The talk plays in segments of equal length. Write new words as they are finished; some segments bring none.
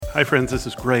Hi friends, this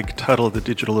is Greg Tuttle, the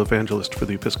digital evangelist for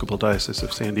the Episcopal Diocese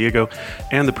of San Diego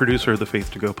and the producer of the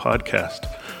Faith to Go podcast.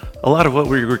 A lot of what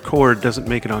we record doesn't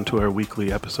make it onto our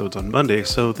weekly episodes on Monday,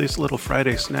 so this little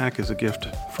Friday snack is a gift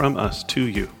from us to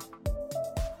you.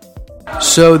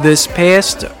 So this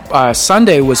past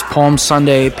Sunday was Palm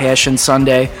Sunday, Passion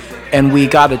Sunday, and we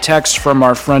got a text from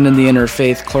our friend in the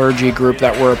interfaith clergy group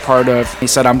that we're a part of. He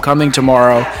said, "I'm coming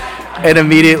tomorrow," and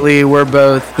immediately we're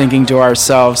both thinking to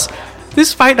ourselves,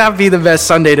 this might not be the best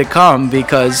Sunday to come,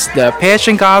 because the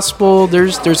Passion Gospel,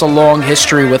 there's a long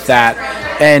history with that.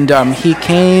 And he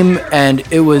came, and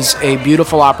it was a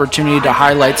beautiful opportunity to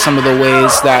highlight some of the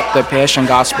ways that the Passion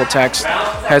Gospel text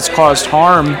has caused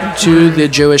harm to the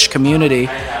Jewish community,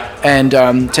 and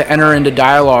to enter into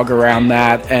dialogue around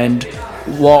that, and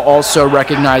while also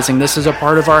recognizing this is a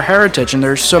part of our heritage. And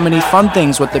there's so many fun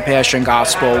things with the Passion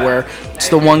Gospel, where it's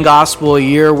the one gospel a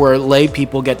year where lay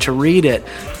people get to read it.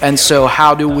 And so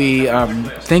how do we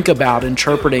think about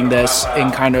interpreting this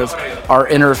in kind of our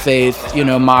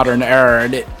interfaith, modern era?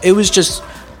 And it was just,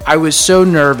 I was so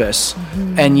nervous,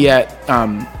 and yet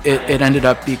it ended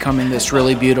up becoming this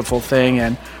really beautiful thing.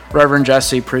 And Reverend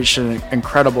Jesse preached an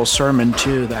incredible sermon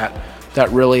too that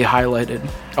really highlighted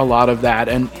a lot of that.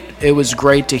 And it was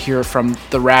great to hear from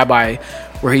the rabbi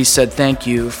where he said, "Thank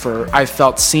you I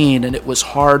felt seen, and it was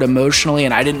hard emotionally,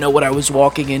 and I didn't know what I was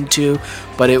walking into,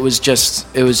 but it was just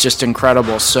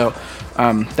incredible." So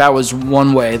that was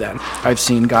one way that I've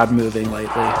seen God moving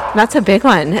lately. That's a big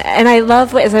one. And I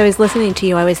love, as I was listening to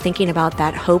you, I was thinking about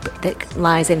that hope that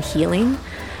lies in healing.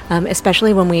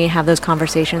 Especially when we have those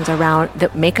conversations around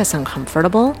that make us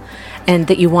uncomfortable, and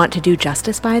that you want to do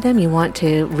justice by them. You want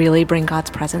to really bring God's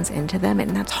presence into them,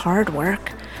 and that's hard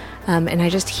work. And I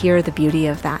just hear the beauty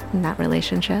of that in that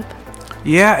relationship.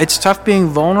 Yeah, it's tough being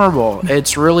vulnerable.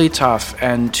 It's really tough,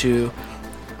 and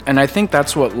I think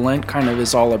that's what Lent kind of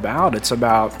is all about. It's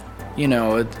about,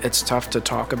 it's tough to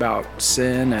talk about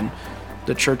sin, and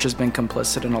the church has been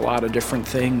complicit in a lot of different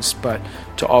things, but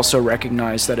to also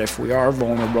recognize that if we are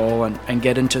vulnerable and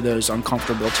get into those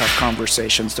uncomfortable, tough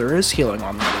conversations, there is healing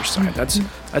on the other side.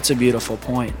 That's a beautiful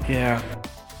point. Yeah.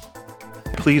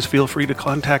 Please feel free to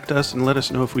contact us and let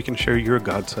us know if we can share your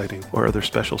God sighting or other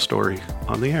special story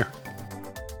on the air.